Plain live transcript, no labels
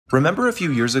Remember a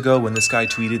few years ago when this guy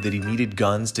tweeted that he needed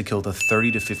guns to kill the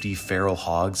 30 to 50 feral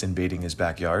hogs invading his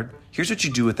backyard? Here's what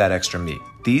you do with that extra meat.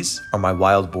 These are my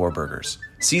wild boar burgers.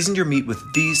 Season your meat with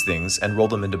these things and roll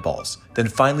them into balls. Then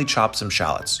finely chop some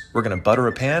shallots. We're gonna butter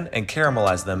a pan and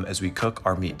caramelize them as we cook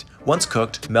our meat. Once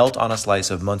cooked, melt on a slice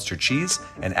of Munster cheese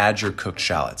and add your cooked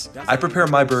shallots. I prepare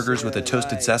my burgers with a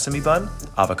toasted sesame bun,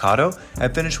 avocado,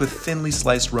 and finish with thinly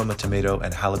sliced Roma tomato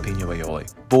and jalapeno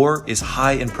aioli. Boar is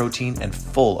high in protein and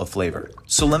full of flavor.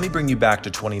 So let me bring you back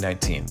to 2019.